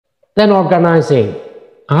Then organizing.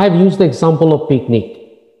 I have used the example of picnic.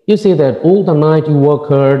 You see that all the night you work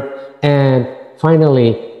hard and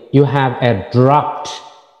finally you have a draft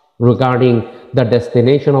regarding the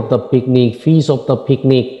destination of the picnic, fees of the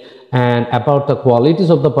picnic, and about the qualities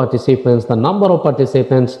of the participants, the number of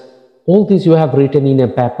participants. All this you have written in a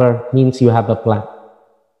paper, means you have a plan.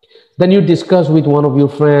 Then you discuss with one of your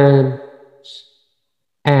friends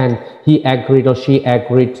and he agreed or she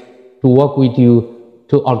agreed to work with you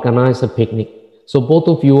to organize a picnic. So both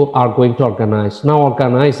of you are going to organize. Now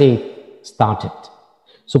organizing started.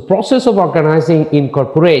 So process of organizing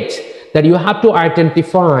incorporates that you have to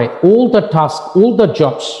identify all the tasks, all the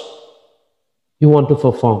jobs you want to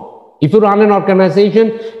perform. If you run an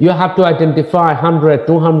organization, you have to identify 100,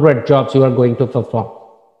 200 jobs you are going to perform,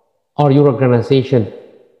 or your organization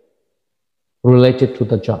related to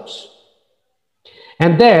the jobs.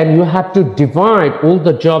 And then you have to divide all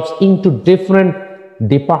the jobs into different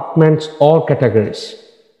departments or categories.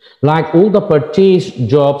 Like all the purchase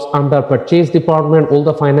jobs under purchase department, all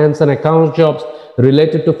the finance and accounts jobs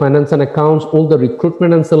related to finance and accounts, all the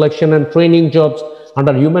recruitment and selection and training jobs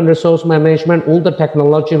under human resource management, all the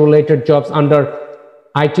technology related jobs under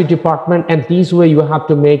IT department. And this way you have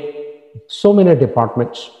to make so many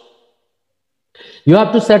departments. You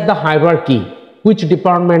have to set the hierarchy, which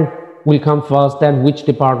department will come first, then which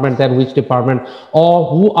department, or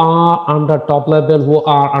who are under top level, who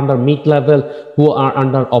are under mid level, who are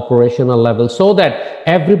under operational level, so that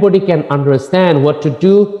everybody can understand what to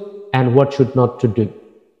do and what should not to do.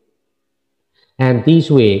 And this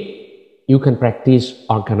way you can practice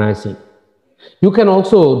organizing. You can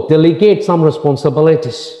also delegate some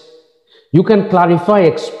responsibilities. You can clarify,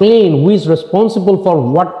 explain who is responsible for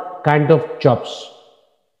what kind of jobs,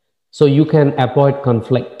 so you can avoid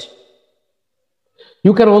conflict.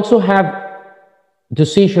 You can also have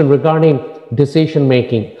decision regarding decision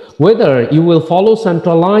making, whether you will follow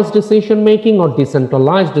centralized decision making or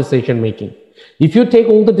decentralized decision making. If you take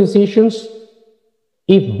all the decisions,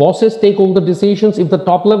 if bosses take all the decisions, if the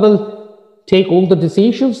top level take all the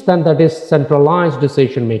decisions, then that is centralized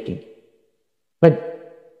decision making.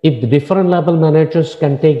 But if the different level managers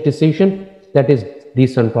can take decision, that is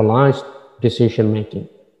decentralized decision making.